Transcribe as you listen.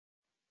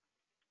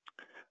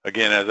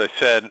Again, as I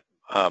said,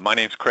 my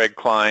name's Craig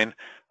Klein.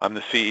 I'm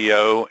the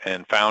CEO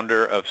and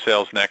founder of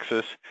Sales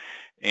Nexus.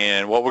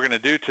 And what we're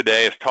going to do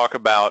today is talk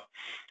about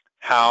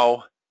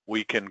how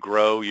we can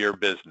grow your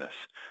business.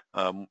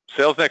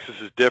 Sales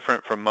Nexus is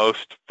different from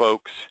most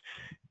folks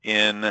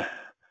in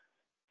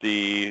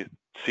the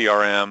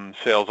CRM,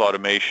 sales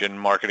automation,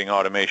 marketing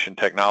automation,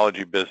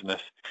 technology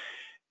business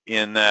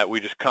in that we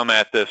just come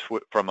at this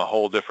from a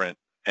whole different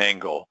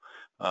angle.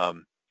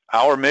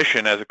 Our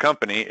mission as a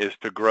company is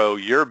to grow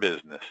your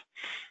business.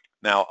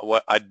 Now,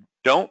 what I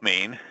don't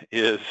mean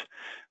is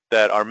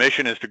that our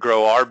mission is to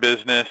grow our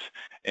business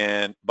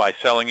and by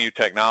selling you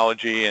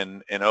technology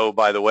and oh,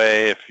 by the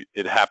way, if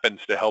it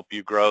happens to help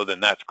you grow, then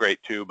that's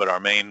great too, but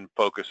our main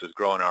focus is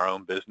growing our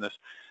own business.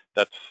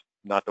 That's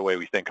not the way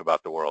we think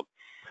about the world.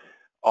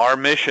 Our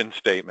mission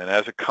statement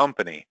as a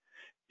company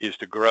is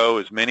to grow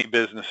as many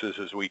businesses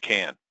as we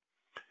can,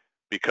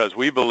 because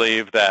we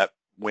believe that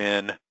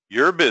when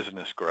your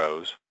business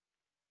grows,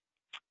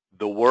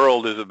 the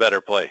world is a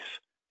better place.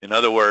 In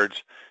other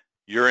words,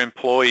 your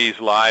employees'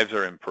 lives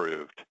are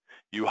improved.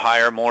 You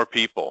hire more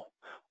people.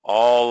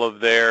 All of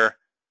their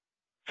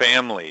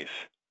families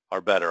are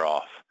better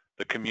off.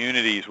 The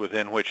communities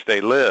within which they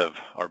live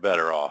are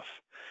better off.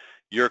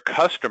 Your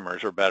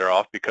customers are better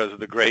off because of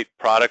the great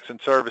products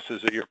and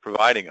services that you're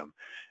providing them.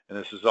 And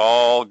this is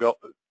all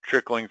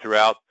trickling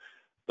throughout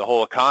the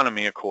whole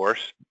economy, of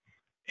course,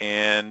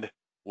 and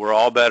we're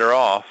all better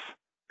off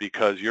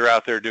because you're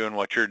out there doing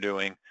what you're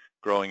doing,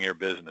 growing your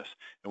business.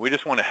 And we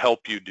just want to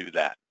help you do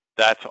that.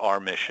 That's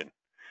our mission.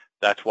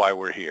 That's why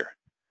we're here.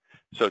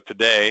 So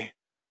today,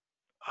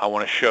 I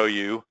want to show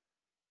you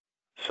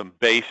some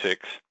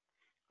basics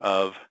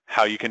of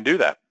how you can do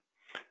that.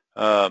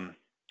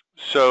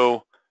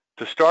 So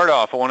to start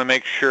off, I want to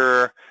make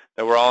sure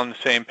that we're all on the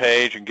same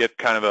page and get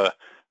kind of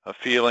a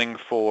feeling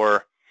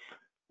for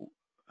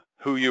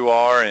who you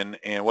are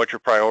and what your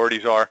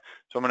priorities are.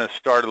 So I'm going to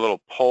start a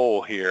little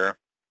poll here.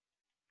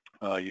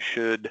 You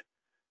should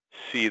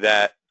see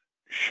that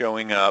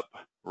showing up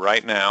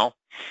right now.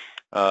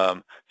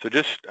 So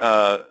just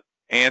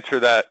answer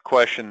that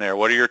question there.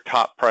 What are your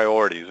top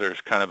priorities? There's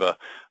kind of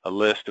a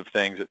list of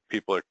things that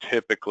people are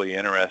typically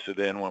interested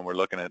in when we're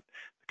looking at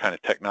the kind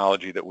of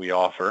technology that we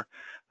offer.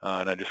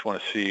 And I just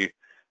want to see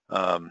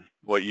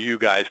what you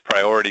guys'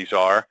 priorities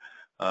are,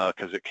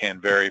 because it can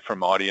vary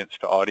from audience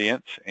to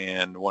audience,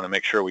 and want to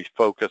make sure we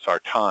focus our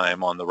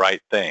time on the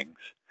right things.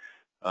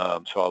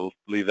 So I'll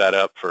leave that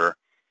up for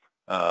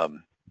a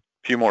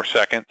few more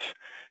seconds,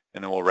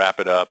 and then we'll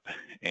wrap it up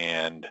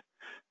and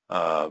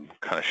kind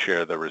of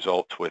share the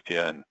results with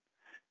you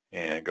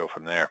and go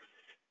from there.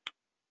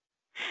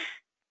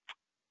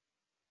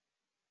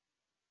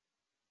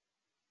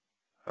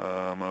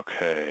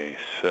 Okay,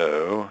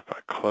 so if I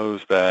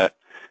close that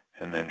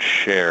and then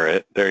share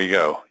it, there you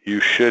go. You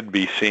should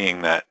be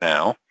seeing that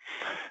now.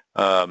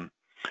 So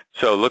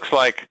it looks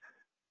like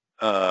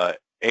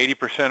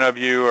 80% of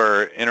you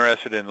are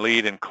interested in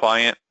lead and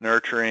client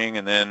nurturing,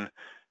 and then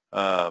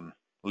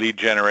lead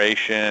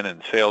generation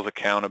and sales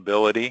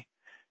accountability,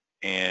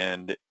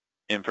 and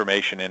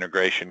information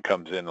integration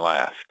comes in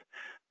last.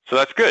 So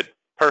that's good,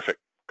 perfect,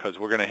 because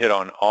we're going to hit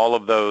on all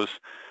of those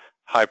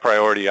high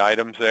priority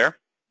items there.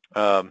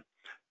 So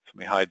let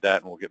me hide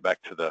that and we'll get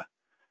back to the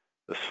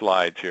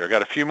slides here. I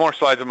got a few more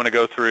slides I'm going to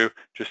go through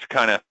just to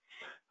kind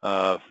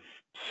of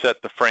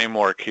set the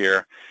framework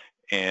here,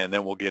 and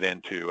then we'll get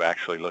into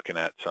actually looking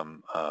at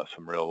some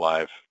real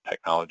live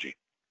technology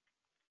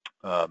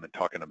and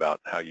talking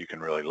about how you can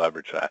really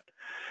leverage that.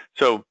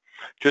 So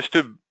just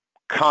to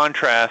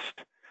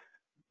contrast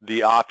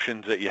the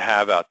options that you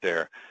have out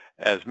there,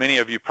 as many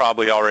of you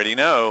probably already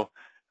know,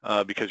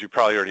 because you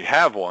probably already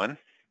have one,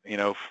 you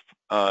know,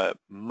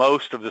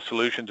 most of the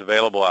solutions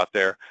available out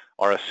there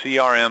are a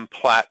CRM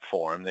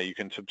platform that you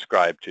can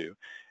subscribe to.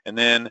 And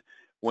then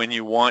when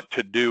you want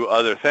to do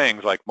other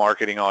things like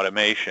marketing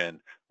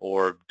automation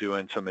or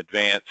doing some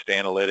advanced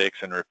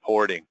analytics and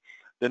reporting,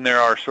 then there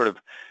are sort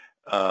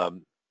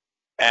of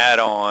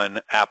add-on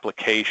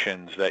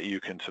applications that you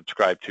can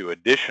subscribe to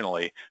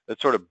additionally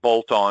that sort of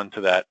bolt on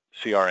to that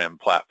CRM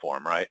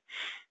platform, right?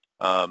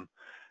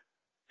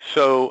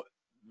 So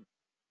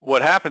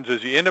what happens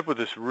is you end up with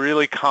this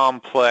really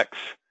complex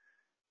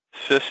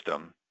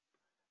system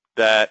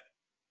that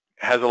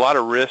has a lot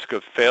of risk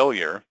of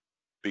failure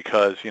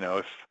because, you know,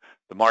 if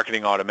the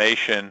marketing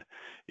automation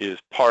is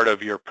part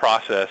of your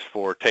process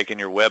for taking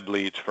your web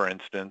leads, for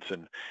instance,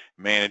 and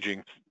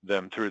managing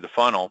them through the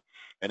funnel,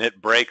 and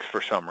it breaks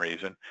for some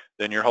reason,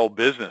 then your whole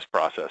business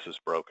process is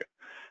broken.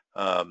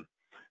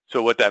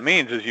 So what that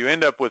means is you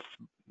end up with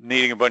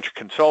needing a bunch of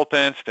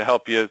consultants to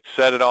help you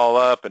set it all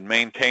up and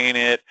maintain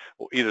it,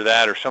 either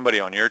that or somebody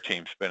on your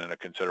team spending a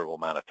considerable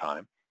amount of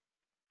time.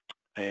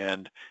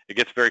 And it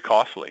gets very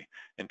costly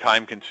and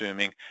time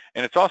consuming,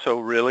 and it's also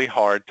really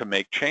hard to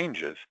make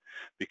changes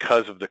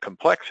because of the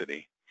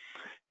complexity.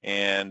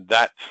 And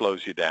that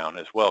slows you down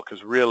as well,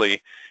 because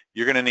really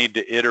you're going to need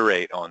to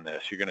iterate on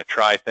this. You're going to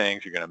try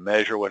things, you're going to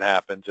measure what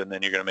happens, and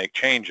then you're going to make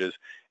changes.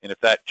 And if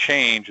that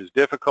change is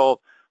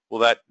difficult,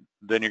 well, that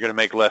then you're going to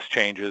make less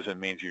changes and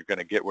means you're going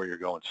to get where you're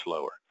going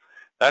slower.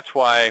 That's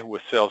why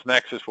with Sales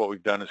Nexus, what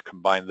we've done is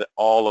combine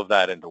all of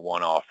that into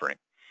one offering.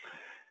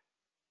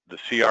 The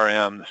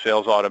CRM, the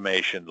sales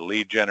automation, the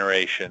lead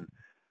generation,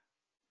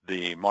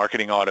 the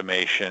marketing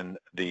automation,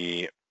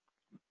 the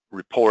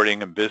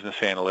reporting and business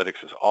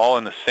analytics is all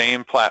in the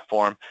same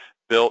platform,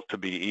 built to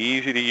be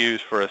easy to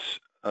use for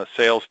a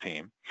sales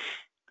team.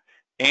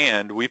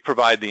 And we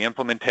provide the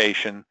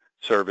implementation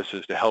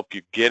services to help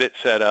you get it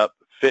set up,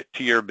 fit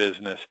to your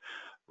business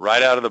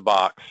right out of the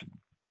box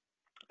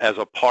as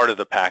a part of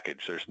the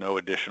package. There's no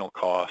additional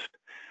cost.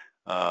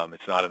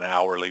 It's not an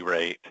hourly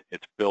rate.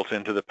 It's built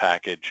into the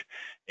package,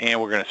 and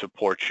we're going to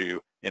support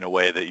you in a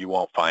way that you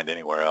won't find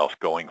anywhere else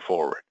going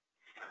forward.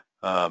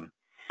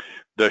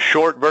 The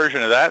short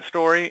version of that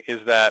story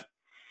is that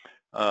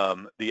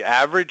the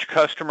average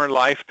customer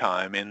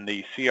lifetime in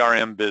the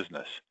CRM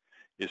business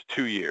is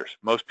 2 years.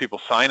 Most people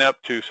sign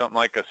up to something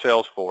like a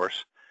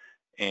Salesforce,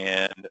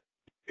 and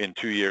in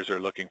 2 years they're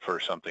looking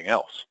for something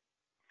else.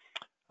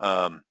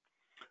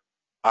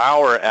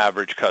 Our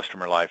average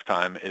customer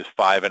lifetime is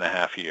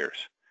 5.5 years.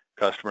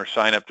 Customers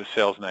sign up to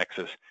Sales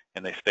Nexus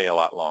and they stay a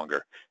lot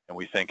longer. And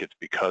we think it's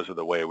because of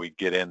the way we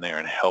get in there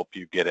and help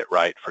you get it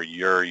right for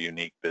your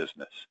unique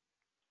business.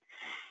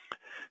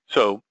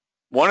 So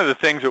one of the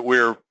things that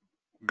we're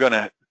going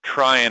to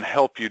try and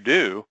help you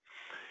do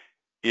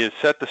is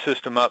set the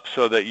system up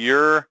so that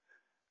your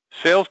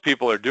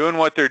salespeople are doing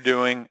what they're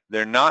doing.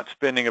 They're not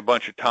spending a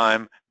bunch of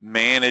time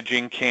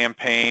managing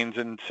campaigns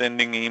and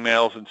sending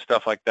emails and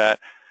stuff like that.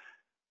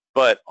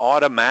 But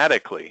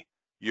automatically,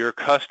 your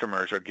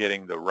customers are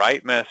getting the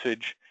right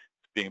message,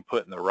 being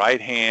put in the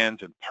right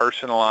hands and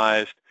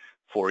personalized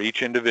for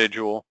each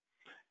individual,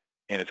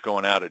 and it's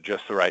going out at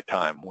just the right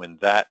time when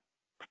that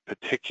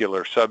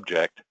particular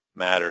subject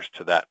matters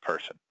to that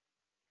person.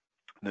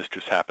 And this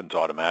just happens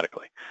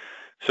automatically.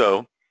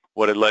 So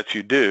what it lets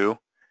you do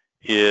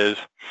is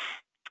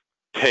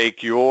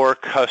take your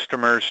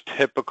customer's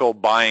typical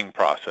buying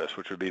process,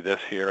 which would be this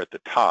here at the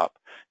top.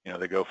 You know,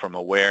 they go from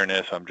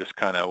awareness, I'm just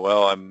kind of,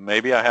 well,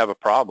 maybe I have a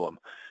problem,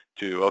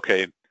 to,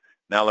 okay,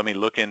 now let me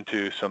look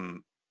into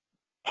some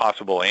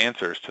possible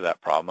answers to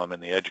that problem. I'm in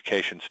the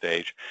education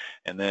stage,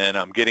 and then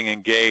I'm getting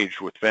engaged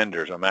with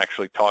vendors. I'm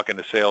actually talking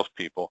to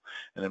salespeople,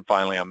 and then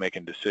finally I'm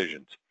making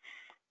decisions.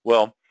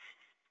 Well,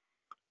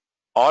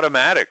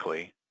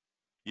 automatically,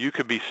 you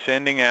could be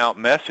sending out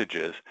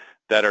messages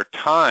that are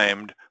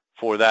timed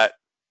for that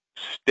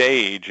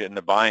stage in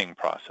the buying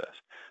process.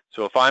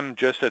 So if I'm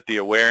just at the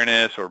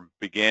awareness or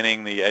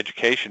beginning the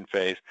education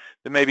phase,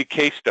 then maybe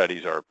case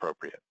studies are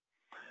appropriate.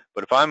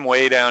 But if I'm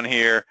way down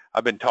here,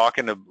 I've been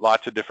talking to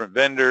lots of different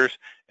vendors,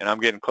 and I'm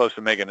getting close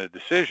to making a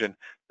decision,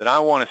 then I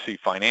want to see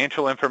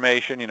financial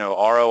information, you know,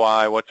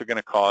 ROI, what's it going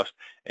to cost,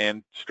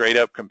 and straight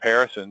up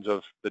comparisons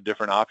of the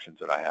different options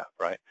that I have,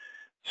 right?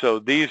 So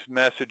these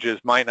messages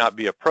might not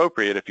be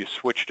appropriate if you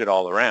switched it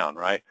all around,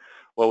 right?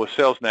 Well, with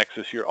Sales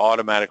Nexus, you're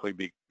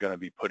automatically going to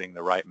be putting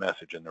the right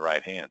message in the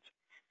right hands.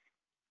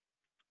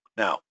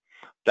 Now,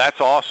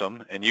 that's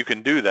awesome, and you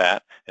can do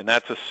that, and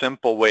that's a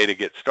simple way to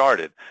get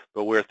started.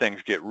 But where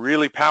things get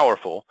really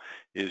powerful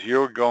is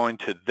you're going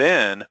to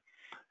then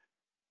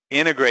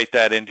integrate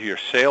that into your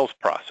sales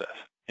process.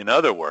 In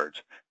other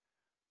words,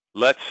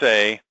 let's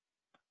say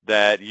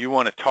that you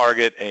want to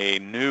target a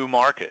new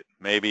market.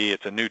 Maybe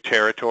it's a new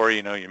territory,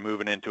 you know, you're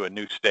moving into a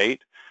new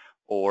state,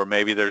 or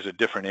maybe there's a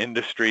different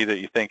industry that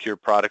you think your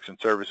products and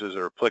services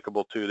are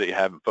applicable to that you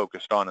haven't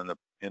focused on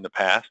in the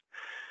past.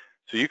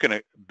 So you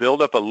can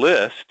build up a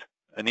list,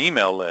 an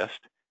email list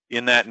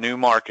in that new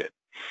market,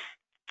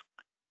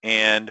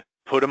 and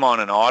put them on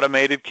an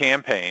automated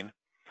campaign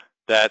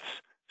that's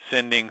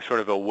sending sort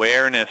of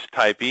awareness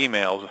type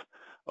emails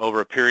over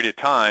a period of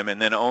time,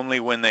 and then only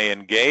when they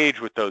engage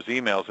with those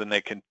emails then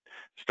they can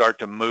start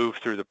to move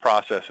through the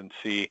process and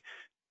see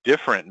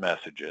different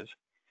messages.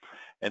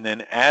 And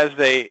then as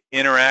they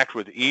interact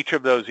with each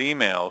of those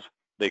emails,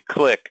 they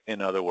click,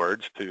 in other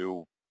words,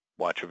 to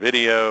watch a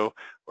video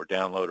or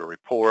download a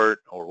report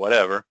or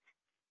whatever.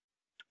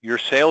 Your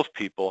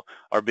salespeople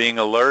are being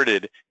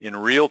alerted in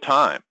real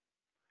time.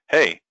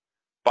 Hey,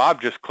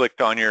 Bob just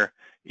clicked on your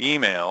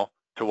email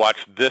to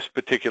watch this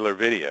particular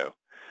video.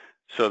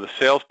 So the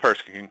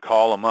salesperson can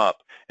call them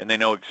up, and they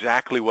know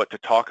exactly what to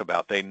talk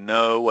about. They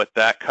know what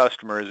that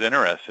customer is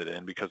interested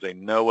in because they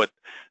know what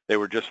they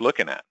were just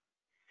looking at.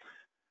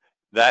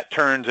 That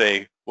turns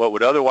what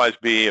would otherwise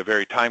be a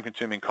very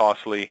time-consuming,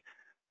 costly,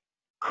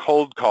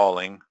 cold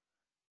calling,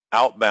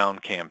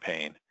 outbound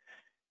campaign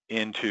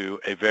into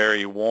a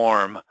very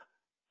warm,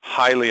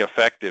 highly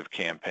effective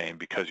campaign,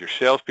 because your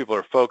salespeople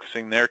are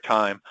focusing their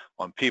time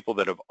on people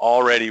that have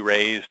already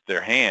raised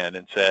their hand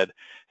and said,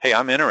 hey,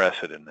 I'm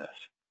interested in this.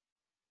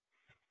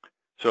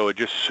 So it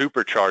just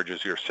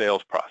supercharges your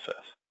sales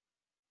process.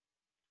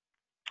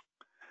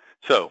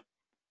 So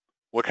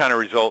what kind of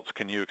results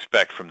can you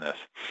expect from this?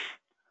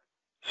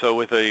 So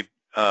with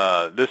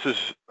this is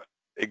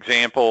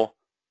example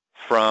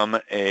from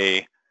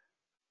a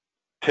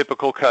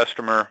typical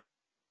customer,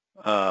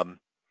 10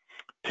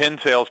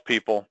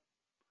 salespeople,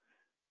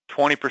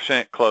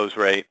 20% close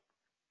rate,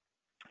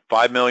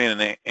 $5 million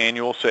in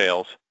annual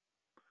sales.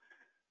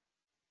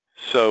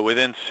 So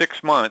within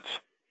 6 months,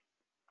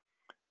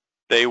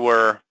 they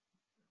were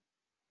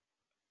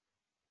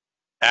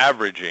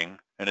averaging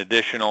an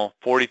additional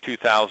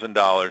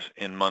 $42,000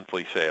 in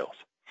monthly sales.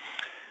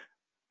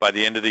 By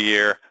the end of the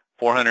year,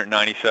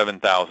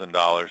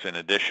 $497,000 in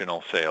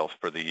additional sales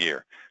for the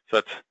year. So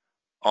that's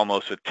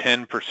almost a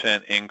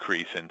 10%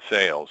 increase in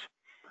sales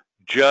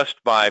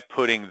just by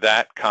putting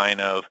that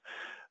kind of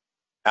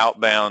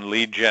outbound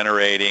lead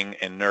generating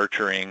and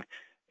nurturing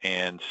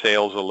and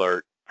sales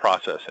alert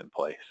process in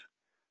place.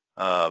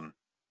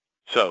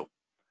 So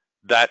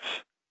that's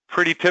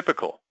pretty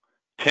typical.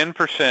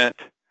 10%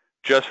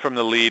 just from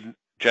the lead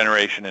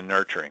generation and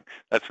nurturing.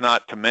 That's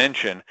not to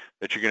mention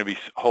that you're going to be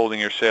holding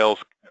your sales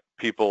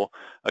people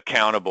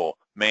accountable,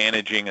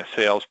 managing a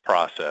sales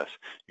process.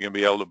 You're going to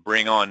be able to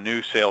bring on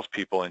new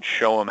salespeople and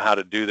show them how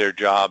to do their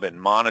job and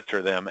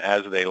monitor them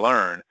as they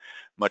learn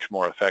much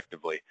more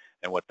effectively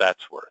and what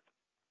that's worth.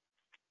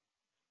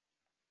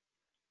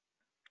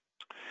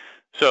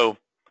 So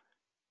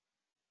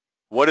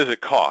what does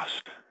it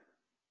cost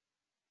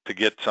to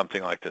get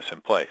something like this in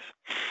place?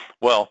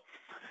 Well,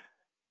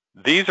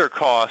 these are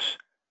costs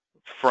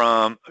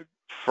from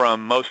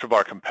most of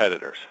our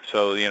competitors.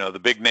 So, you know, the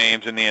big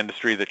names in the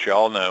industry that you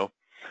all know,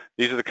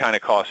 these are the kind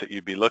of costs that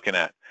you'd be looking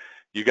at.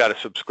 You got to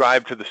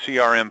subscribe to the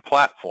CRM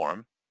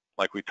platform,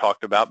 like we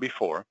talked about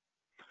before,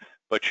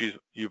 but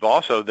you've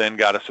also then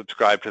got to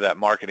subscribe to that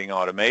marketing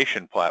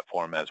automation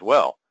platform as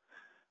well,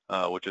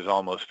 which is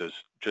almost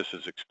just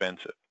as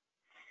expensive.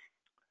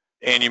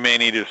 And you may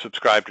need to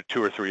subscribe to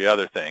 2 or 3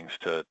 other things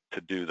to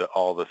do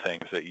all the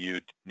things that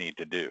you need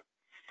to do.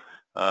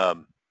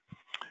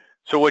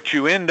 So what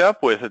you end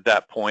up with at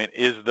that point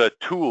is the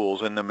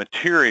tools and the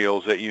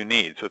materials that you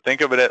need. So think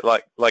of it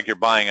like you're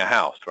buying a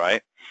house,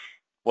 right?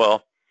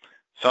 Well,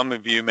 some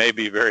of you may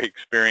be very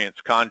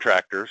experienced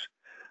contractors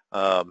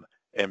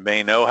and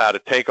may know how to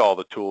take all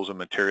the tools and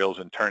materials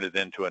and turn it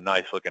into a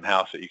nice looking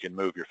house that you can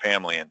move your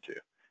family into.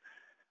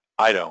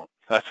 I don't,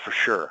 that's for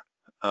sure.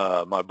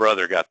 My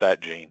brother got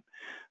that gene.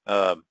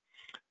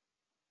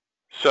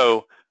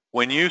 So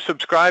when you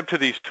subscribe to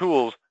these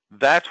tools,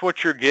 that's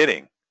what you're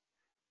getting,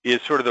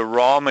 is sort of the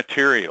raw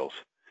materials.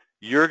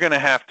 You're going to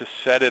have to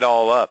set it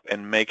all up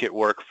and make it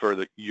work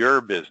for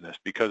your business,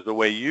 because the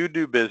way you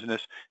do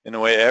business and the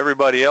way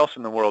everybody else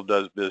in the world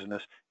does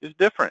business is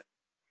different.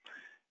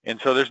 And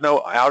so there's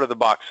no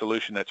out-of-the-box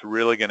solution that's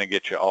really going to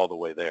get you all the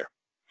way there.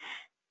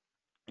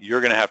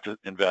 You're going to have to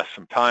invest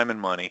some time and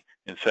money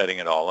in setting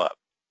it all up.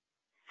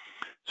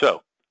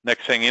 So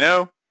next thing you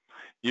know,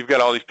 you've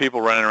got all these people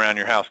running around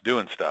your house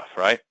doing stuff,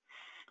 right?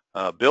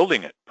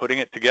 Building it, putting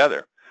it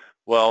together.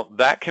 Well,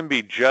 that can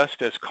be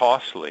just as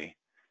costly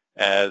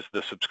as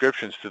the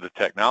subscriptions to the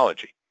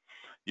technology.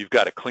 You've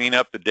got to clean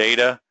up the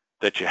data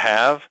that you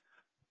have,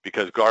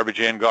 because garbage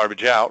in,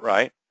 garbage out,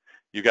 right?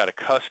 You've got to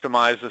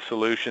customize the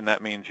solution.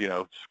 That means, you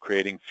know,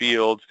 creating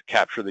fields to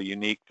capture the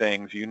unique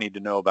things you need to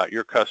know about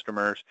your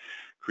customers,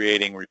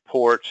 creating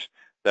reports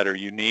that are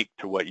unique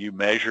to what you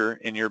measure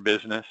in your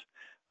business,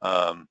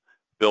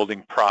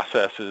 building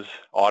processes,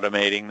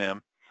 automating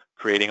them,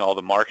 creating all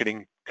the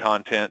marketing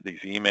content, these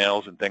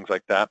emails and things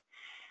like that,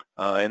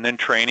 and then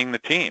training the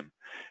team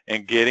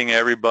and getting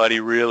everybody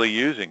really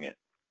using it.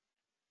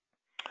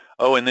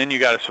 Oh, and then you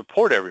got to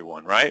support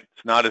everyone, right?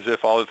 It's not as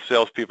if all the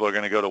salespeople are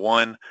going to go to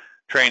one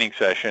training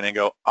session and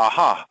go,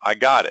 aha, I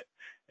got it,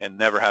 and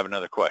never have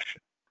another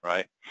question,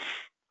 right?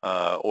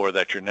 Or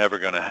that you're never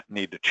going to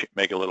need to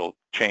make a little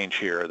change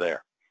here or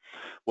there.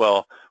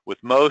 Well,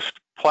 with most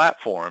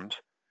platforms,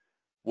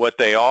 what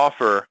they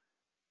offer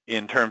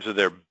in terms of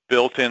their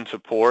built-in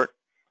support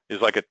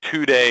is like a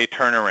 2-day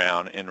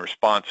turnaround in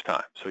response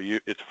time. So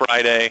it's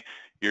Friday,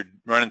 you're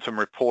running some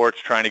reports,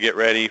 trying to get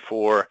ready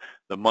for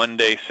the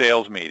Monday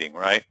sales meeting,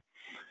 right?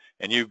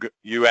 And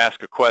you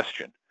ask a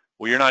question.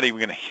 Well, you're not even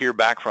going to hear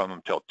back from them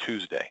until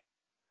Tuesday.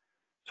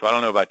 So I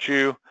don't know about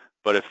you,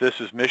 but if this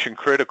is mission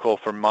critical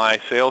for my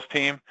sales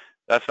team,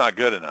 that's not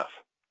good enough.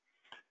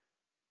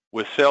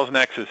 With Sales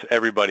Nexus,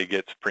 everybody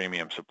gets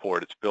premium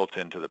support. It's built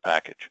into the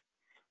package.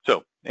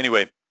 So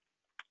anyway,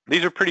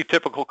 these are pretty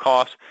typical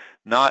costs,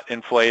 not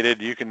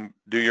inflated. You can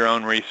do your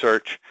own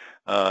research.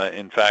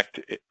 In fact,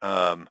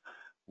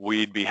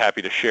 we'd be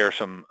happy to share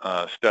some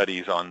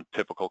studies on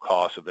typical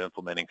costs of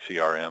implementing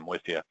CRM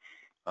with you.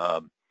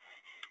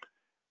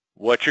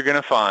 What you're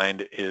going to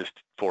find is,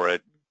 for a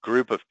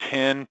group of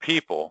 10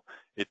 people,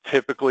 it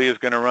typically is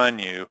going to run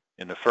you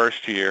in the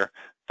first year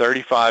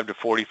 $35,000 to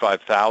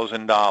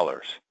 $45,000,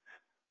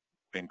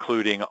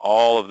 including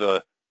all of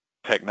the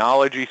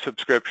technology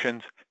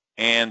subscriptions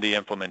and the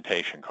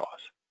implementation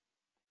costs.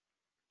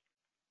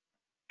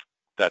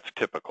 That's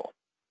typical.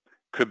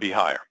 Could be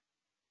higher.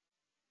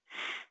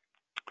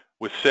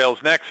 With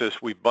Sales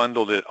Nexus, we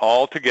bundled it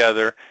all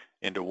together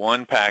into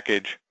one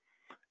package,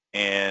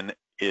 and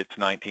it's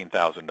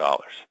 $19,000.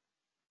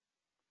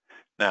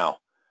 Now,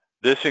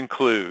 this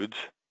includes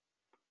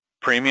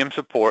premium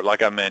support,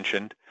 like I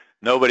mentioned.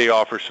 Nobody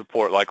offers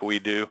support like we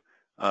do.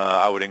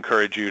 I would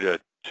encourage you to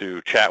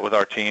to chat with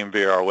our team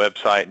via our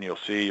website, and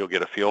you'll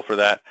get a feel for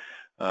that.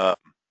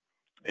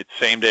 It's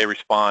same-day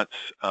response.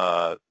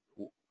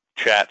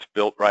 Chat's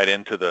built right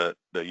into the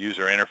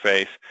user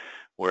interface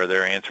where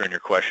they're answering your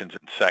questions in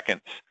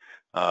seconds.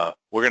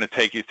 We're going to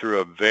take you through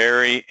a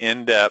very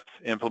in-depth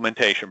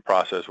implementation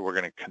process. We're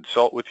going to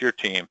consult with your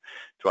team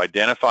to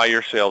identify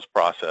your sales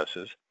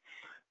processes,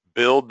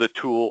 build the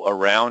tool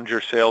around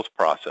your sales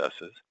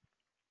processes.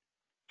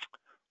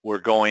 We're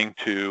going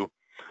to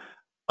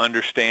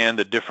understand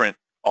the different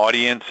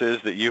audiences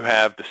that you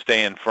have to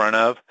stay in front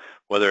of,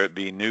 whether it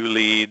be new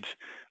leads,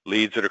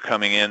 leads that are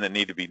coming in that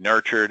need to be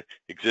nurtured,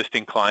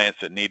 existing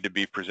clients that need to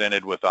be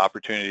presented with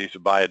opportunities to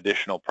buy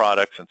additional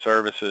products and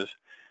services.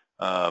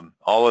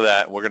 All of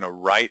that, we're going to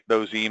write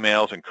those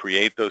emails and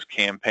create those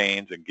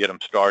campaigns and get them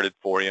started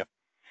for you.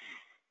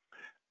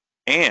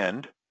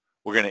 And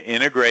we're going to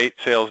integrate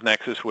Sales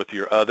Nexus with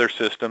your other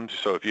systems.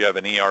 So if you have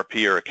an ERP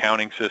or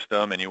accounting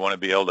system and you want to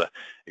be able to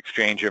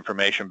exchange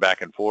information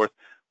back and forth,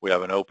 we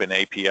have an open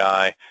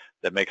API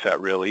that makes that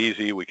real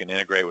easy. We can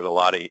integrate with a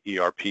lot of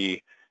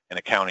ERP and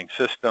accounting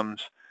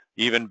systems,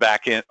 even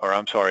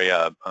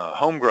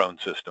homegrown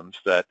systems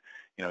that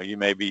you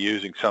may be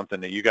using something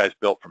that you guys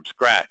built from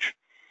scratch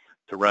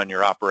to run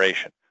your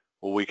operation.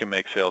 Well, we can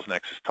make Sales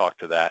Nexus talk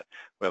to that.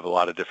 We have a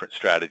lot of different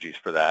strategies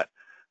for that.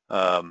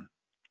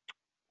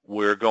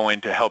 We're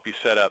going to help you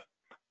set up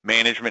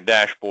management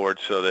dashboards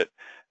so that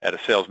at a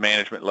sales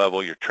management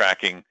level, you're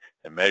tracking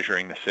and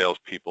measuring the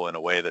salespeople in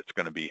a way that's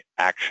going to be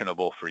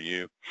actionable for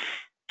you.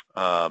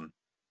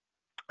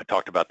 I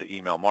talked about the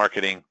email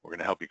marketing. We're going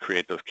to help you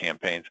create those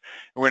campaigns.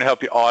 And we're going to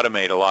help you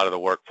automate a lot of the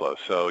workflow.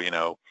 So, you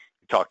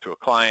talk to a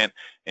client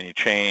and you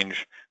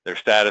change their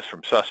status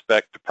from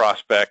suspect to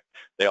prospect,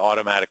 they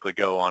automatically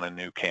go on a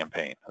new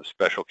campaign, a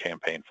special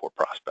campaign for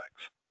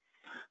prospects.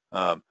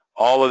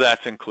 All of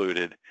that's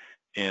included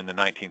in the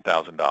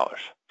 $19,000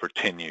 for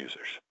 10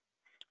 users.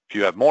 If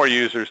you have more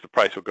users, the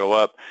price will go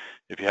up.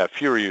 If you have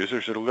fewer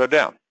users, it'll go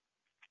down.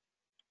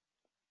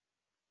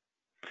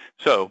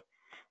 So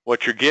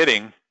what you're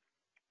getting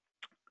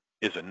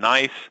is a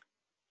nice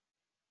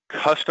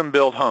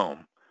custom-built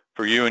home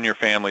for you and your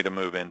family to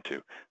move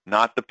into,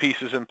 not the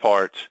pieces and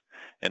parts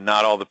and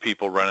not all the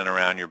people running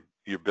around your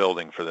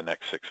building for the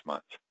next 6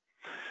 months.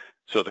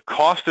 So the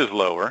cost is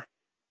lower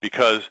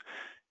because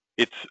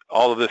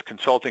all of this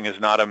consulting is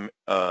not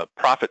a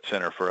profit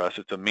center for us.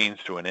 It's a means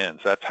to an end.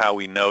 So that's how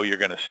we know you're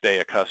going to stay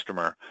a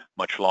customer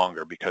much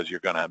longer, because you're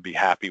going to be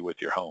happy with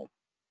your home,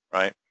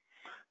 right?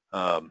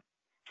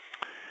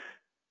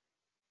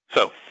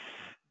 So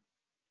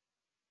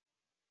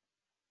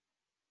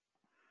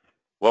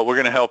what we're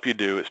going to help you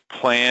do is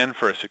plan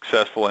for a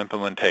successful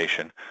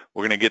implementation.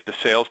 We're going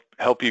to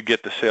help you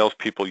get the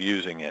salespeople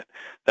using it.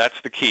 That's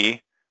the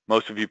key.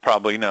 Most of you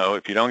probably know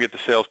if you don't get the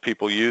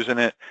salespeople using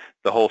it,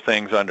 the whole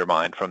thing's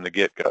undermined from the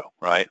get-go,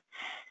 right?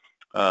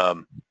 We're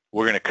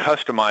going to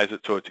customize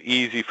it so it's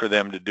easy for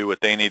them to do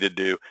what they need to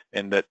do,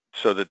 and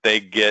so that they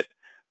get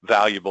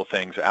valuable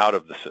things out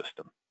of the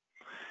system.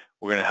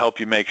 We're going to help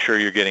you make sure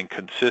you're getting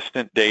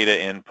consistent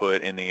data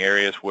input in the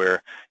areas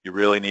where you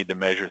really need to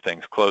measure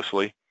things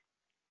closely,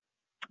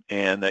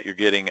 and that you're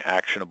getting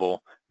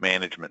actionable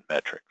management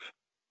metrics.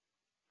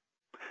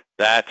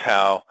 That's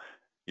how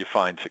you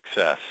find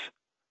success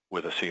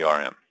with a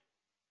CRM.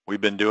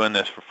 We've been doing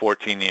this for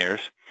 14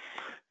 years,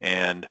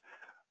 and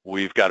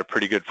we've got a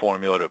pretty good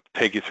formula to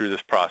take you through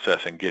this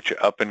process and get you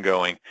up and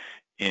going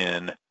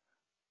in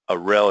a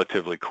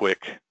relatively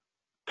quick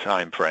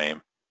time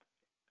frame.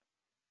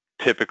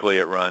 Typically,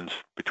 it runs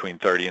between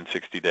 30 and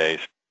 60 days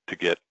to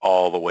get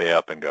all the way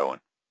up and going.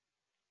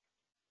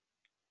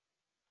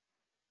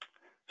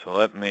 So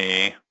let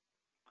me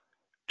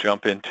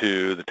jump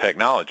into the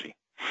technology.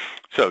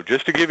 So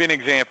just to give you an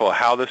example of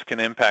how this can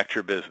impact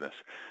your business.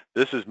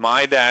 This is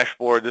my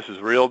dashboard. This is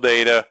real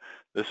data.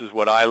 This is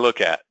what I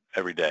look at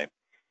every day.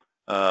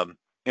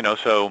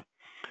 So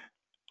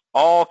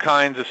all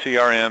kinds of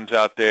CRMs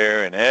out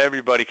there, and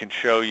everybody can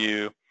show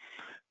you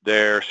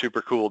their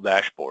super cool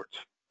dashboards,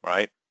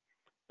 right,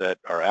 that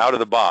are out of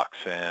the box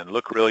and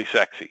look really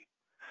sexy.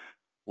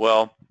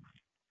 Well,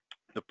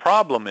 the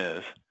problem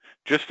is,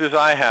 just as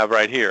I have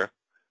right here,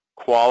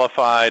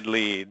 qualified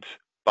leads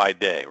by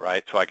day,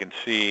 right? So I can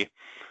see,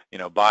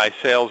 by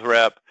sales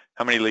rep,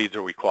 how many leads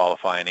are we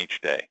qualifying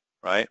each day,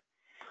 right?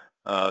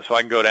 So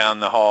I can go down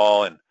the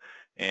hall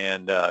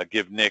and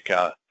give Nick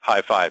a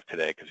high five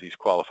today because he's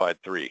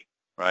qualified 3,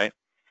 right?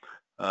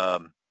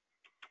 And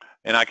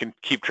I can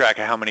keep track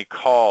of how many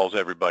calls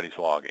everybody's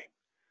logging.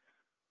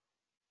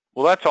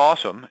 Well, that's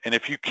awesome. And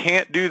if you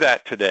can't do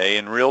that today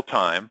in real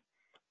time,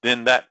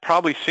 then that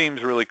probably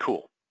seems really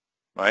cool,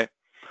 right?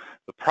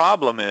 The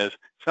problem is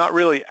it's not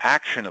really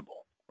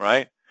actionable,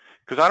 right?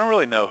 Because I don't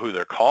really know who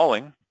they're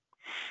calling.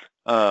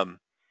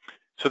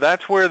 So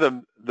that's where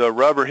the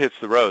rubber hits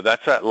the road.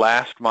 That's that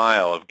last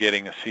mile of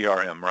getting a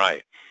CRM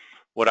right.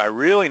 What I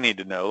really need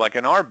to know, like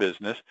in our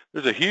business,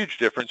 there's a huge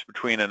difference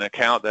between an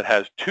account that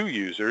has 2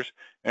 users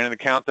and an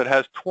account that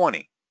has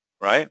 20,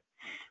 right?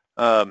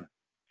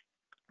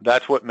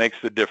 That's what makes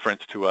the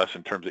difference to us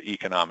in terms of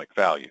economic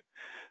value.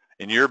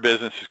 In your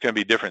business, it's going to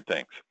be different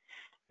things.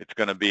 It's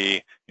going to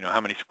be,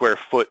 how many square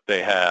foot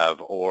they have,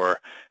 or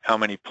how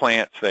many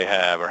plants they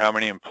have, or how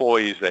many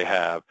employees they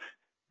have.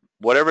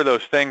 Whatever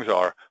those things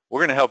are,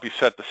 we're going to help you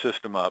set the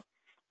system up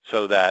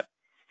so that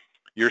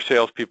your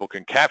salespeople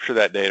can capture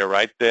that data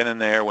right then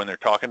and there when they're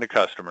talking to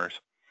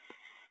customers.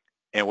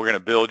 And we're going to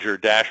build your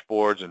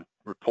dashboards and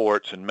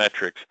reports and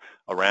metrics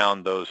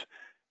around those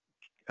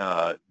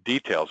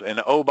details.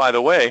 And oh, by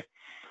the way,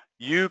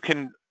 you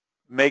can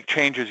make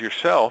changes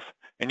yourself,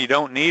 and you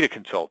don't need a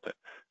consultant.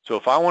 So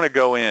if I want to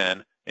go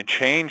in and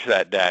change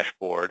that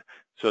dashboard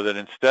so that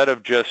instead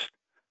of just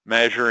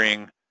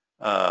measuring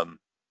how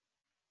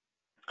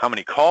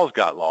many calls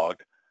got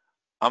logged,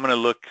 I'm going to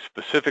look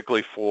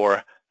specifically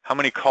for how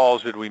many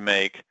calls did we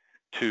make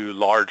to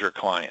larger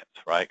clients,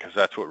 right? Because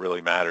that's what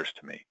really matters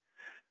to me.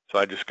 So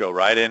I just go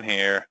right in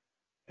here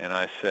and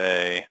I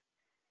say,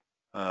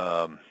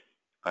 I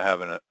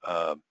have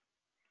a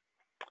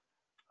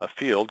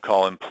field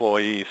called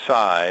employee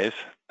size.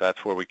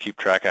 That's where we keep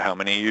track of how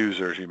many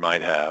users you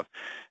might have.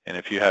 And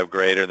if you have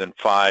greater than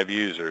 5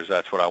 users,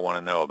 that's what I want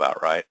to know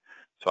about, right?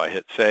 So I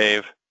hit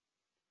save,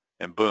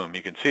 and boom,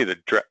 you can see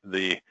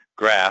the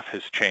graph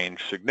has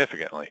changed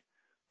significantly,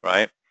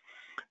 right?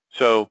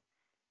 So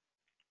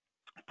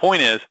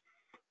point is,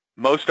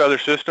 most other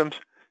systems,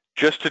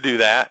 just to do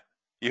that,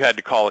 you had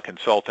to call a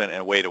consultant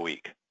and wait a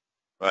week,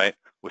 right?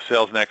 With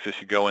Sales Nexus,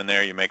 you go in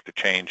there, you make the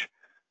change,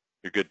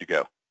 you're good to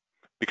go.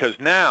 Because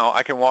now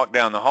I can walk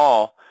down the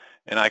hall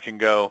and I can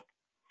go,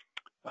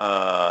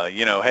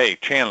 hey,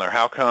 Chandler,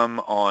 how come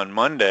on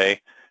Monday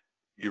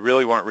you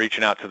really weren't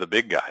reaching out to the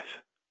big guys?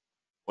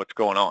 What's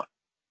going on?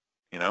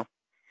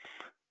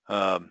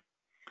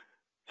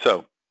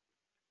 So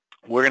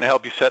we're going to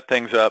help you set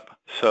things up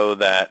so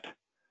that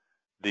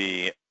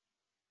the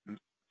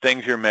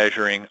things you're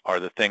measuring are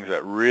the things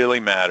that really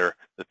matter,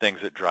 the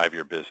things that drive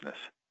your business.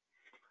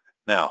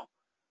 Now,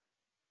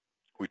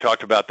 we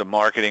talked about the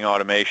marketing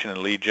automation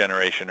and lead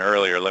generation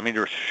earlier. Let me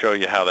just show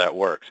you how that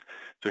works.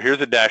 So here's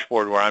a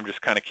dashboard where I'm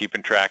just kind of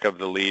keeping track of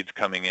the leads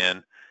coming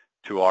in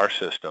to our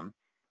system,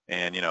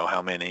 and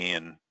how many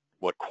and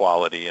what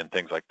quality and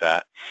things like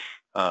that.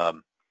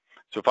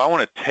 So if I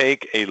want to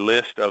take a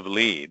list of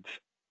leads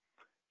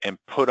and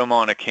put them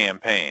on a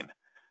campaign,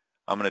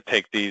 I'm going to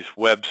take these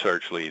web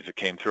search leads that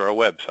came through our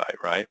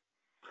website, right?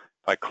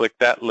 If I click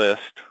that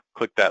list,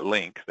 click that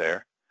link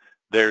there,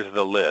 there's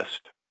the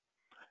list.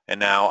 And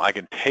now I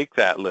can take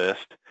that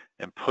list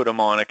and put them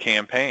on a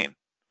campaign,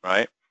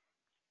 right?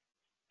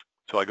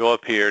 So I go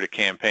up here to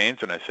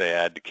campaigns and I say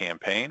add to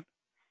campaign.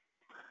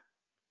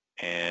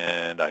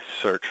 And I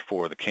search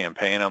for the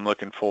campaign I'm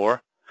looking for.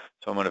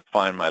 So I'm going to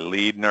find my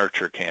lead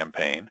nurture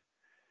campaign.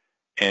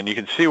 And you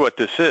can see what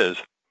this is.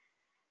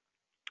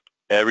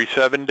 Every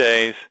 7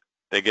 days,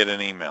 they get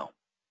an email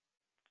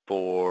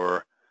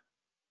for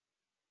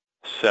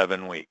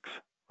 7 weeks,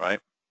 right?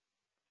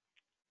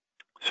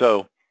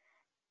 So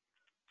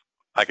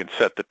I can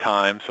set the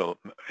time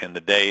and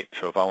the date.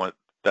 So if I want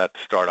that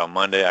to start on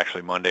Monday,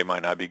 actually Monday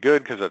might not be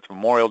good because that's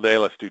Memorial Day.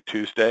 Let's do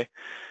Tuesday.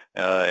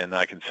 And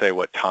I can say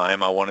what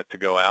time I want it to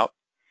go out.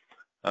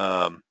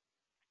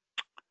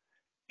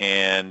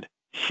 And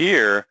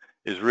here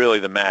is really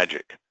the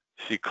magic.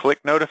 See, click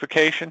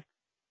notification.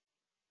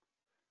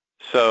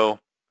 So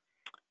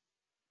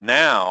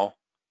now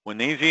when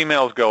these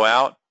emails go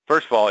out,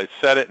 first of all, it's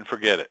set it and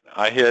forget it.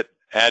 I hit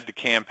add to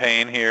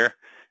campaign here,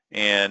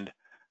 and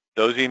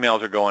those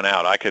emails are going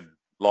out. I could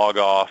log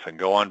off and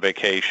go on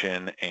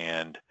vacation,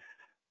 and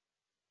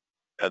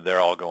they're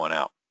all going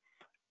out.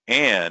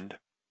 And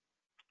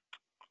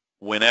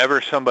whenever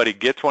somebody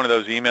gets one of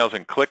those emails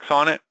and clicks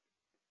on it,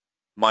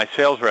 my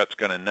sales rep's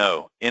going to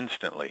know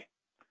instantly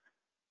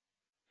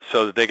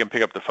so that they can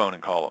pick up the phone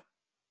and call them,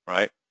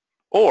 right?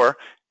 Or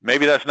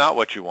maybe that's not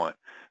what you want.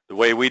 The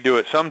way we do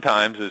it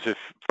sometimes is if,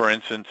 for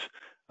instance,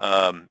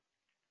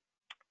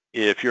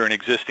 if you're an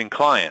existing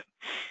client,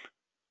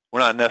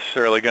 we're not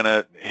necessarily going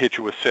to hit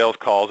you with sales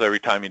calls every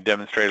time you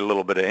demonstrate a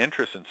little bit of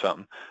interest in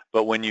something,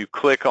 but when you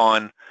click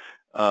on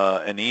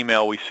an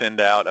email we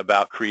send out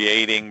about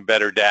creating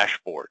better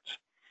dashboards,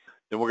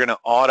 then we're going to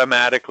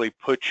automatically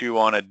put you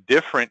on a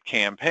different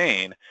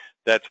campaign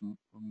that's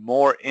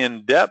more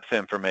in-depth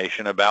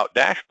information about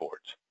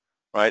dashboards,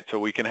 right? So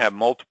we can have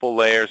multiple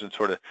layers and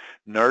sort of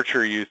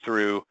nurture you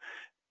through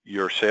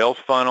your sales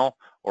funnel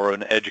or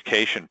an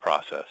education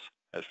process,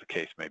 as the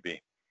case may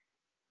be.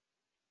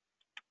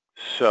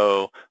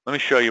 So let me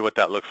show you what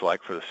that looks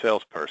like for the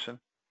salesperson.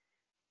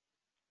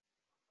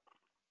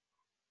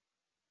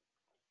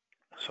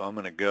 So I'm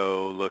going to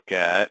go look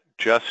at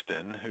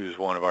Justin, who's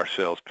one of our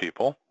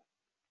salespeople.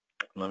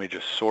 Let me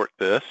just sort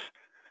this.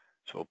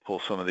 So we'll pull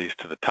some of these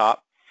to the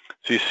top.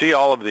 So you see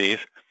all of these,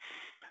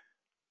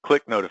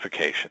 click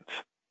notifications.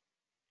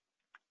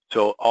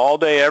 So all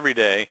day, every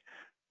day,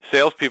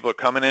 salespeople are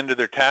coming into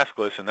their task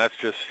list, and that's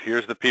just,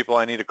 here's the people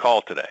I need to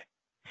call today,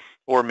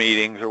 or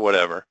meetings or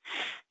whatever.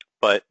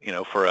 But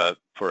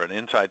for an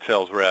inside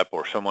sales rep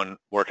or someone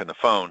working the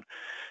phone,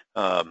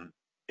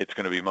 it's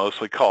going to be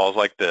mostly calls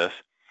like this.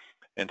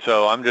 And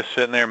so I'm just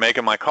sitting there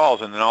making my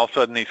calls, and then all of a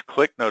sudden these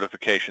click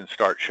notifications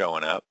start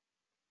showing up.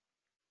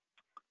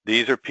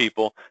 These are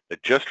people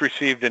that just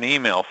received an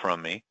email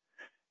from me,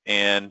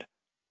 and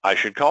I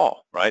should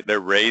call, right? They're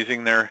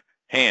raising their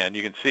hand.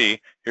 You can see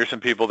here's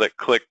some people that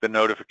clicked the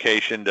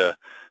notification to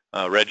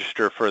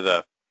register for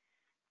the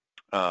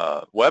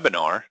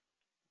webinar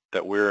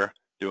that we're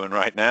doing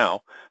right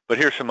now. But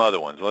here's some other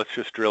ones. Let's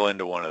just drill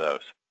into one of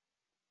those.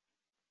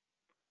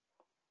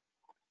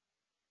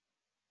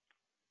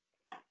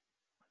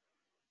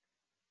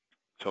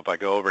 So if I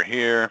go over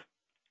here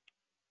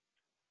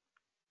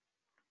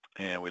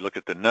and we look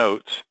at the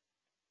notes,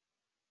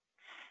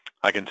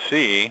 I can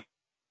see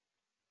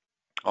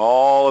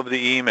all of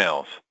the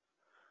emails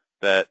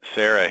that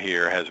Sarah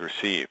here has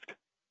received.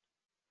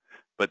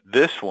 But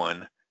this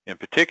one in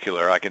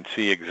particular, I can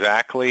see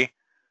exactly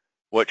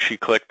what she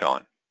clicked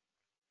on.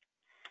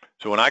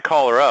 So when I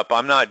call her up,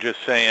 I'm not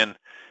just saying,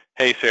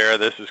 hey, Sarah,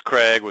 this is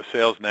Craig with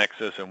Sales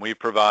Nexus, and we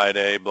provide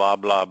a blah,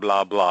 blah,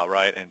 blah, blah,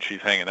 right? And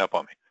she's hanging up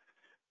on me.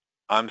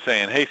 I'm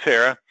saying, hey,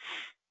 Sarah,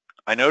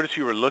 I noticed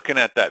you were looking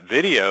at that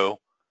video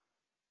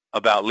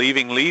about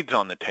leaving leads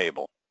on the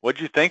table. What'd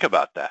you think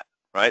about that,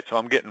 right? So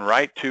I'm getting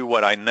right to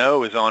what I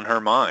know is on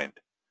her mind.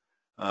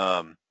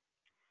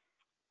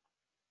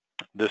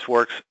 This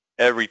works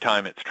every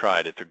time it's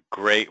tried. It's a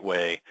great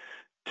way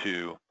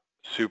to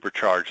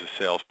supercharge the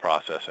sales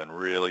process and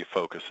really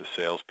focus the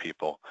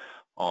salespeople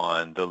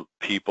on the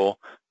people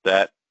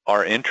that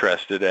are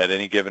interested at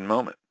any given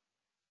moment.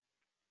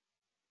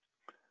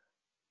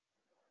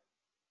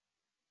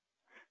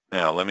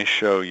 Now, let me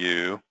show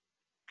you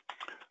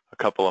a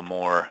couple of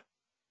more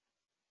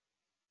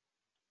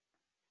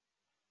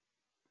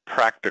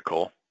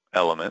practical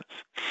elements.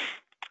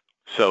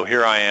 So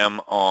here I am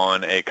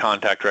on a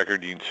contact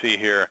record. You can see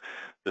here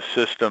the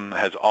system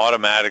has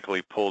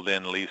automatically pulled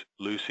in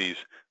Lucy's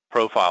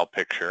profile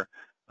picture.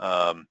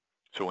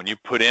 So when you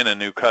put in a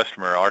new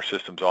customer, our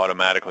system's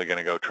automatically going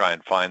to go try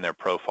and find their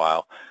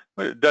profile.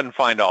 It doesn't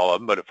find all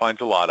of them, but it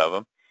finds a lot of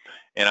them.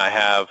 And I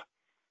have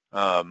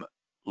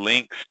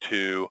links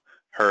to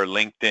her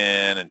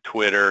LinkedIn and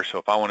Twitter. So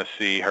if I want to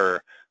see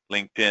her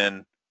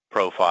LinkedIn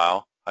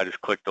profile, I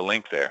just click the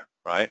link there,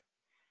 right?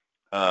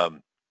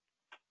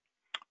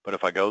 But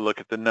if I go look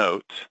at the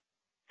notes,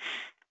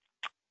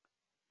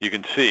 I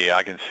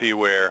can see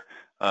where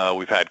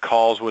we've had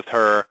calls with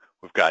her,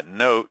 we've got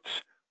notes,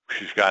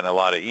 she's gotten a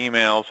lot of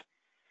emails,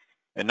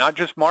 and not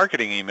just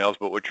marketing emails,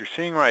 but what you're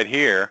seeing right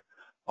here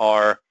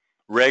are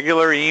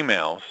regular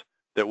emails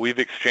that we've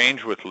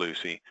exchanged with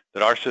Lucy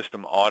that our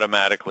system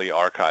automatically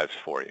archives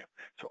for you.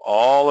 So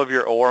all of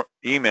your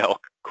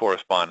email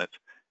correspondence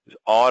is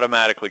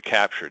automatically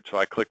captured. So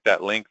I click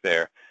that link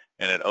there,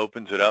 and it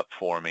opens it up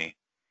for me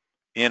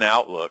in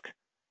Outlook,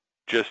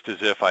 just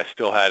as if I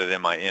still had it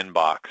in my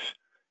inbox,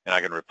 and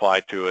I can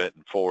reply to it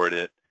and forward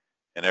it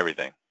and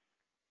everything.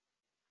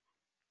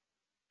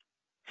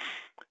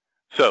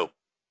 So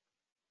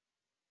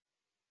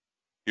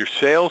your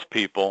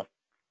salespeople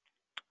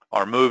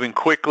are moving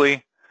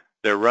quickly.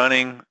 They're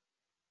running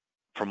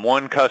from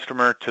one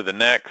customer to the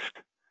next.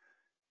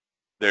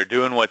 They're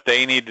doing what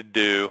they need to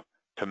do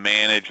to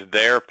manage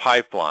their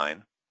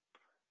pipeline,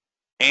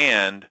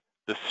 and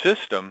the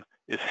system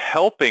is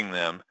helping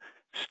them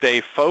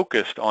stay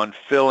focused on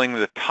filling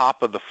the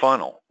top of the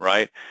funnel,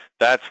 right?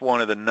 That's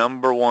one of the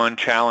 #1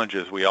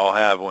 challenges we all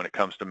have when it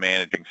comes to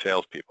managing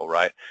salespeople,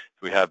 right?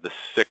 We have this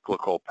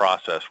cyclical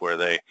process where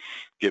they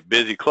get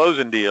busy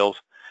closing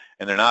deals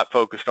and they're not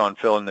focused on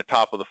filling the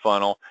top of the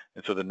funnel,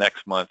 and so the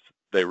next month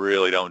they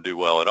really don't do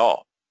well at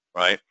all,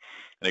 right?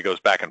 And it goes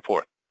back and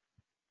forth.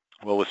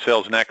 Well, with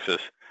Sales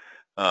Nexus,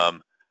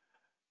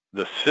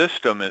 the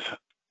system is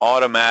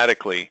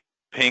automatically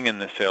pinging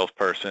the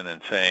salesperson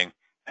and saying,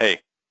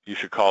 hey, you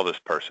should call this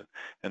person.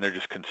 And they're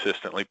just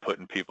consistently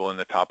putting people in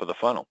the top of the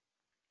funnel.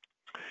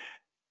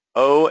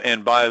 Oh,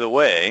 and by the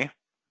way,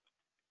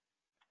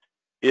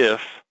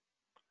 if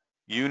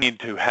you need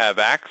to have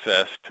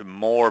access to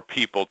more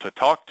people to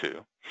talk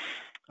to,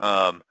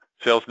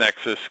 Sales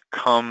Nexus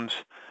comes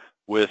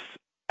with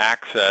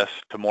access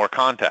to more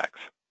contacts.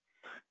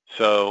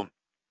 So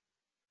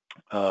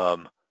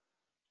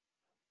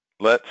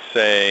let's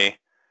say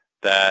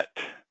that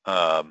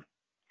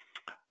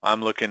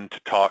I'm looking to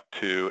talk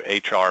to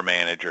HR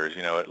managers,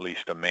 at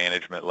least a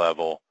management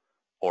level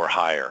or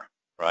higher,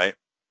 right?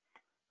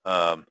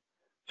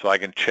 So I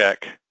can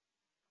check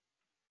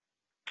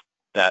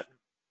that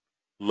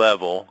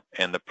level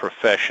and the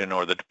profession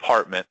or the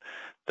department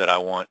that I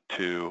want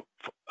to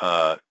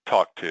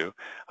talk to.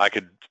 I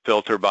could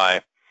filter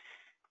by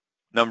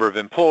number of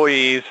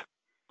employees,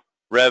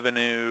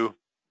 revenue,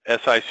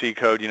 SIC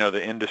code,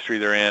 the industry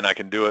they're in. I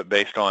can do it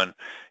based on,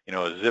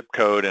 a zip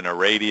code and a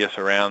radius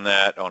around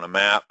that on a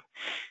map.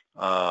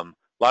 A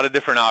lot of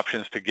different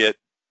options to get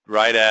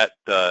right at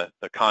the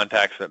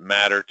contacts that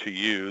matter to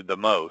you the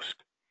most.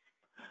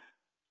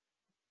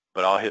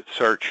 But I'll hit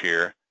search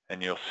here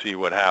and you'll see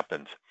what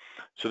happens.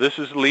 So this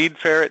is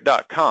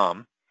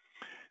leadferret.com.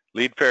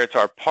 Leadferret's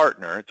our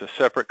partner. It's a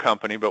separate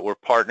company, but we're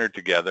partnered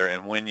together.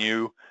 And when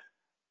you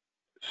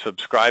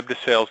subscribe to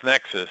Sales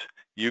Nexus,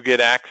 you get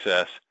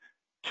access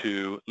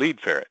to Lead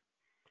Ferret.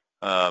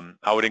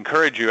 I would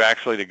encourage you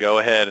actually to go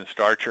ahead and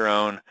start your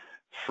own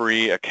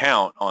free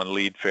account on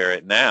Lead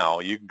Ferret now.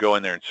 You can go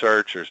in there and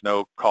search. There's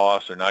no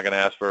cost. They're not going to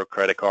ask for a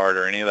credit card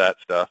or any of that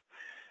stuff.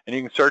 And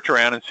you can search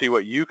around and see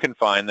what you can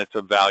find that's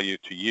of value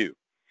to you.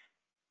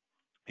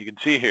 You can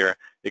see here,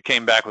 it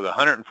came back with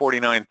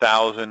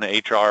 149,000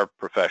 HR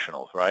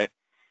professionals, right?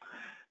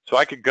 So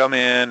I could come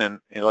in and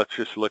let's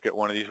just look at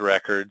one of these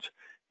records.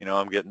 You know,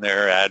 I'm getting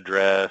their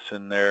address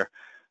and their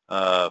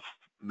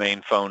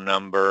main phone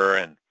number,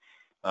 and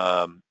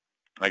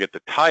I get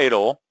the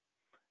title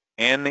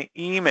and the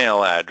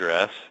email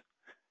address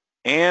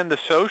and the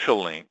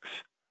social links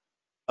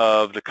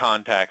of the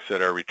contacts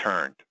that are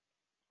returned,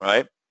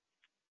 right?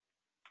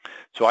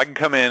 So I can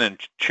come in and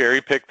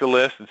cherry pick the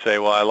list and say,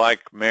 well, I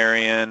like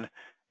Marion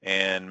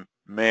and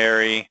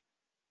Mary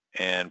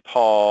and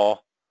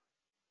Paul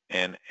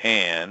and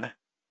Ann,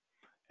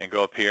 and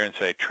go up here and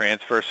say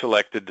transfer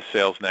selected to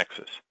Sales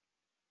Nexus.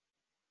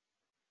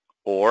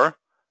 Or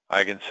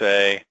I can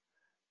say,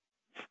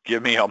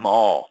 give me them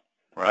all,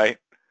 right?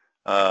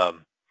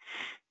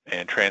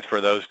 And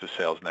transfer those to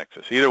Sales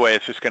Nexus. Either way,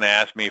 it's just going to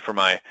ask me for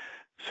my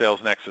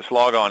Sales Nexus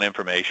logon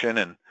information,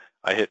 and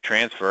I hit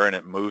transfer and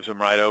it moves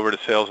them right over to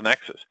Sales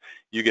Nexus.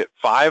 You get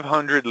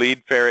 500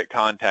 Lead Ferret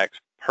contacts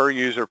per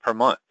user per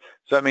month.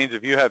 So that means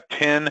if you have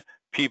 10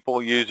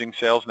 people using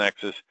Sales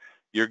Nexus,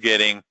 you're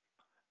getting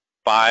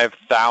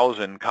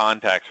 5,000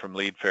 contacts from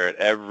Lead Ferret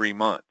every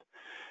month.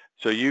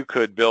 So you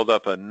could build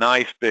up a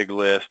nice big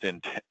list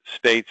in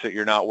states that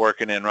you're not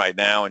working in right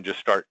now and just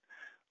start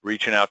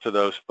reaching out to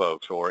those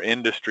folks, or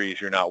industries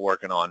you're not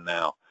working on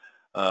now,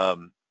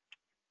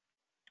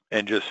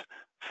 and just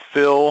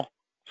fill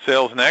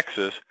Sales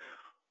Nexus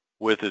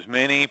with as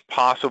many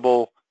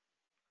possible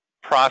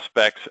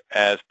prospects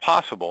as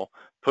possible.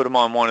 Put them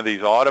on one of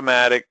these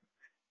automatic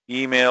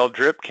email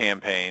drip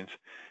campaigns,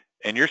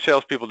 and your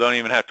salespeople don't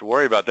even have to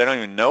worry about it. They don't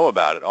even know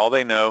about it. All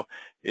they know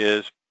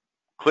is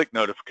click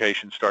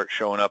notifications start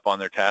showing up on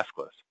their task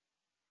list.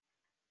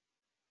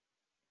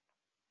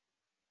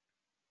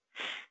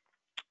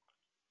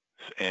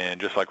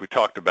 And just like we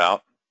talked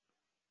about,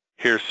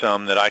 here's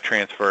some that I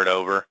transferred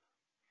over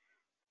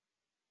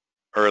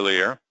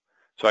earlier.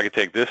 So I could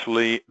take this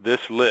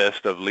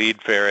list of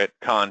Lead Ferret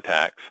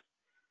contacts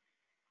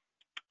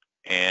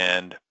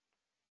and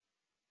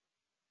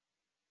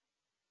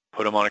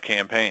put them on a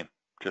campaign,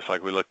 just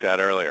like we looked at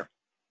earlier.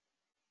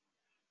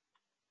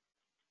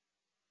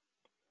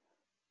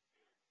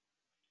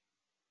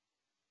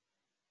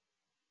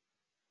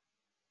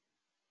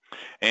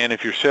 And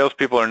if your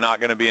salespeople are not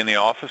going to be in the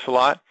office a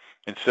lot,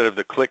 instead of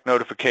the click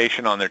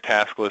notification on their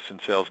task list in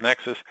Sales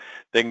Nexus,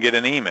 they can get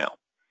an email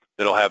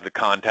that'll have the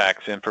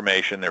contacts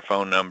information, their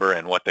phone number,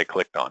 and what they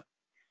clicked on.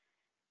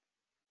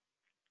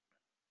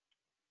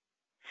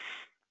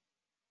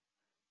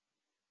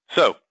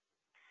 So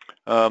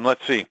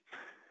let's see.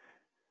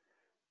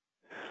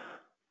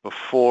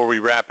 Before we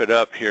wrap it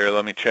up here,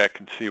 let me check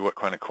and see what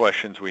kind of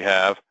questions we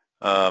have.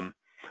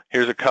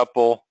 Here's a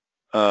couple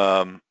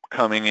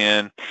coming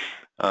in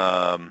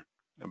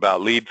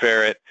about Lead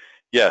Ferret.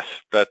 Yes,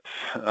 that's,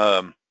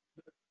 I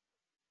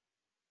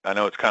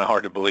know it's kind of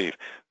hard to believe,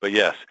 but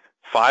yes,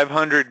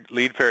 500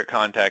 Lead Ferret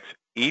contacts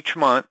each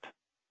month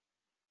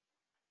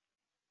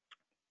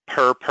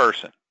per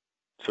person.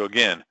 So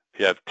again, if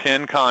you have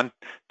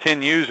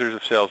 10 users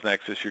of Sales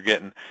Nexus, you're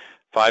getting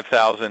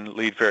 5,000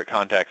 Lead Ferret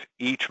contacts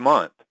each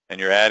month, and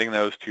you're adding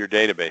those to your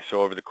database.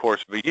 So over the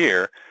course of a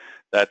year,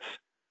 that's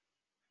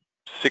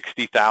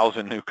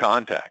 60,000 new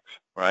contacts,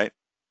 right,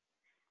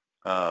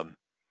 that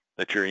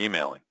you're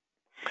emailing.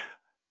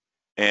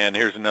 And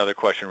here's another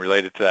question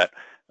related to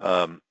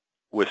that.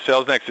 With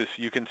Sales Nexus,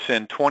 you can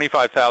send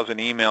 25,000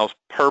 emails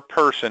per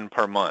person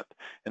per month,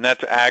 and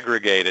that's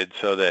aggregated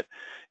so that,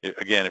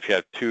 again, if you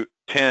have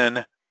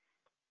 10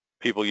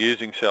 people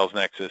using Sales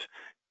Nexus,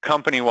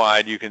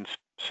 company-wide, you can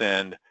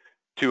send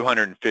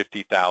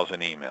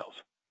 250,000 emails.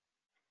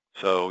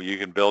 So you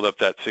can build up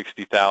that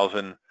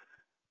 60,000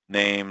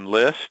 name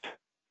list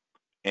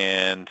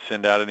and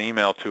send out an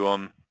email to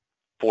them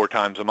 4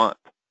 times a month,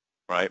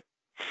 right?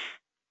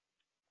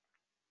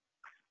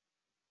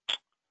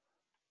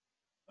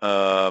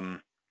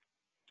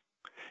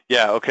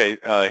 Yeah, okay,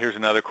 here's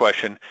another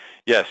question.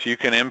 Yes, you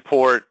can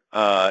import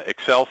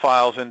Excel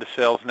files into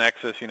Sales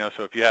Nexus, you know,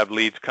 so if you have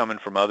leads coming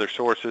from other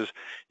sources,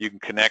 you can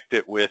connect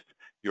it with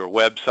your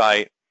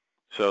website.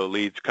 So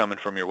leads coming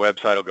from your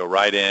website will go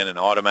right in and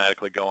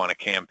automatically go on a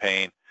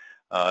campaign.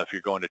 If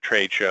you're going to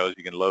trade shows,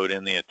 you can load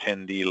in the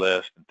attendee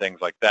list and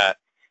things like that.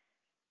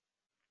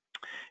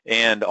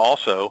 And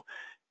also,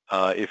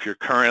 if you're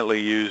currently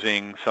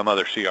using some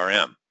other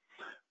CRM,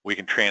 we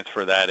can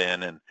transfer that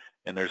in,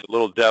 and there's a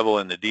little devil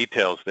in the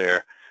details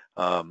there.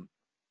 A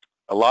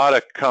lot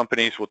of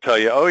companies will tell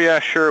you, oh yeah,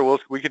 sure,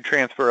 we can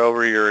transfer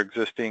over your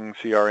existing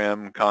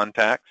CRM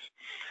contacts.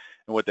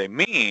 And what they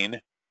mean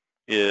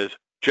is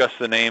just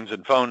the names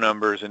and phone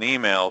numbers and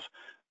emails,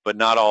 but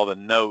not all the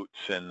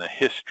notes and the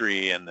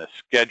history and the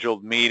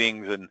scheduled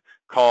meetings and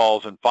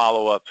calls and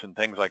follow-ups and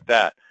things like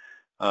that.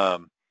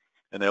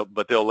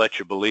 But they'll let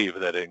you believe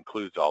that it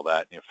includes all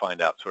that, and you'll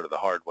find out sort of the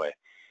hard way.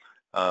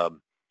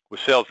 With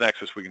Sales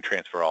Nexus, we can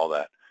transfer all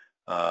that.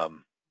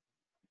 Some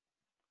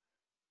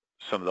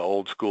of the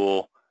old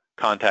school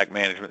contact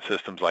management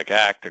systems like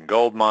ACT and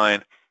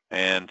Goldmine,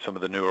 and some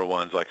of the newer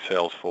ones like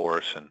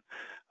Salesforce and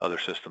other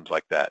systems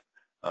like that.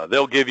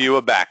 They'll give you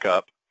a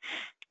backup,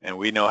 and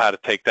we know how to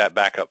take that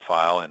backup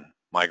file and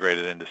migrate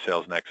it into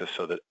Sales Nexus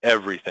so that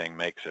everything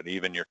makes it,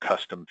 even your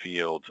custom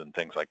fields and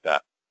things like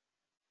that.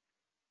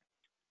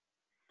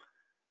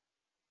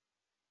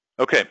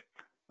 Okay,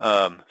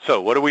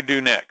 so what do we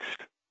do next?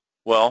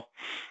 Well,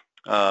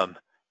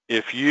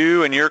 if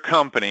you and your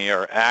company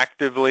are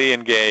actively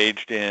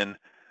engaged in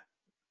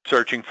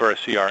searching for a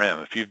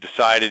CRM, if you've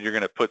decided you're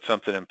going to put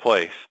something in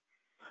place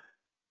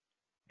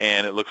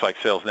and it looks like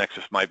Sales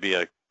Nexus might be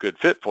a good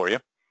fit for you,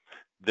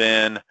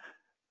 then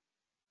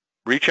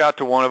reach out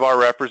to one of our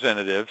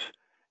representatives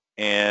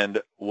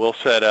and we'll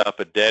set up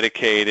a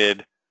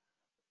dedicated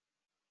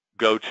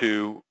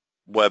go-to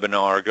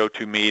webinar,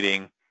 go-to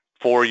meeting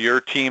for your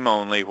team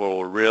only, where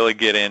we'll really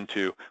get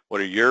into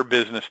what are your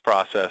business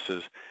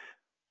processes,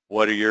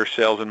 what are your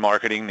sales and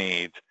marketing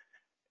needs,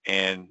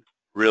 and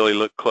really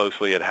look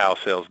closely at how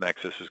Sales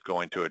Nexus is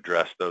going to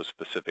address those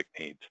specific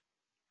needs.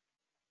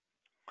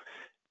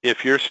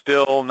 If you're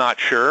still not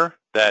sure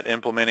that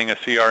implementing a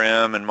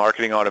CRM and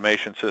marketing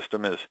automation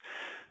system is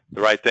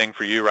the right thing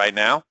for you right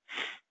now,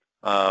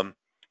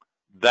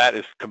 that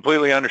is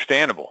completely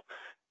understandable.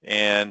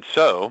 And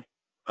so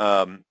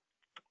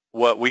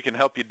what we can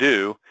help you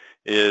do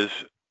is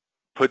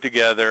put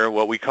together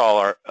what we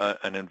call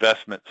an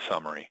investment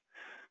summary,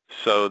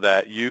 so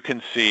that you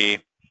can see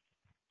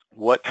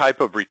what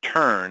type of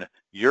return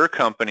your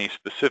company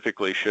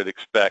specifically should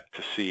expect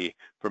to see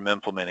from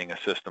implementing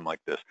a system like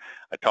this.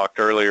 I talked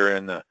earlier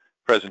in the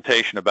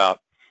presentation about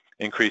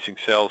increasing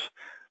sales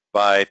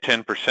by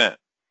 10%.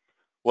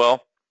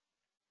 Well,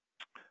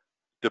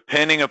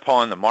 depending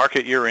upon the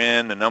market you're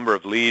in, the number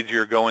of leads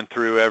you're going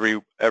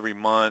through every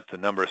month, the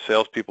number of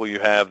salespeople you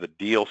have, the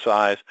deal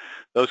size,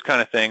 those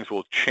kind of things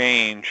will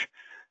change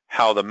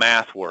how the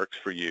math works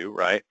for you,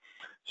 right?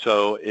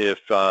 So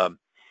if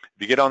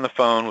you get on the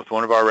phone with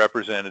one of our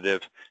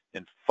representatives,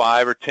 in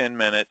 5 or 10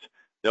 minutes,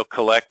 they'll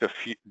collect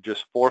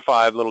just 4 or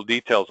 5 little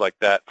details like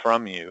that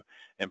from you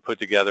and put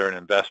together an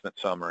investment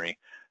summary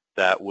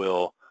that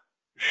will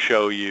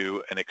show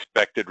you an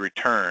expected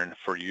return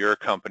for your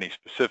company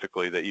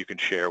specifically that you can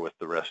share with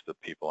the rest of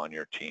the people on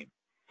your team.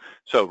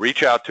 So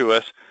reach out to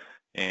us,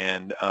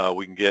 and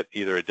we can get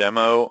either a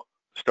demo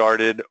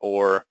started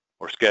or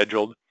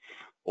scheduled,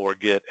 or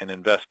get an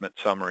investment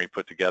summary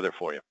put together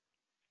for you.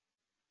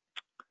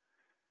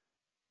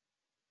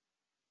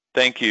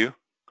 Thank you.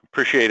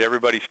 Appreciate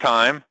everybody's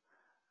time,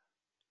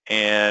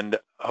 and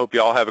hope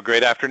you all have a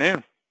great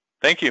afternoon.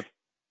 Thank you.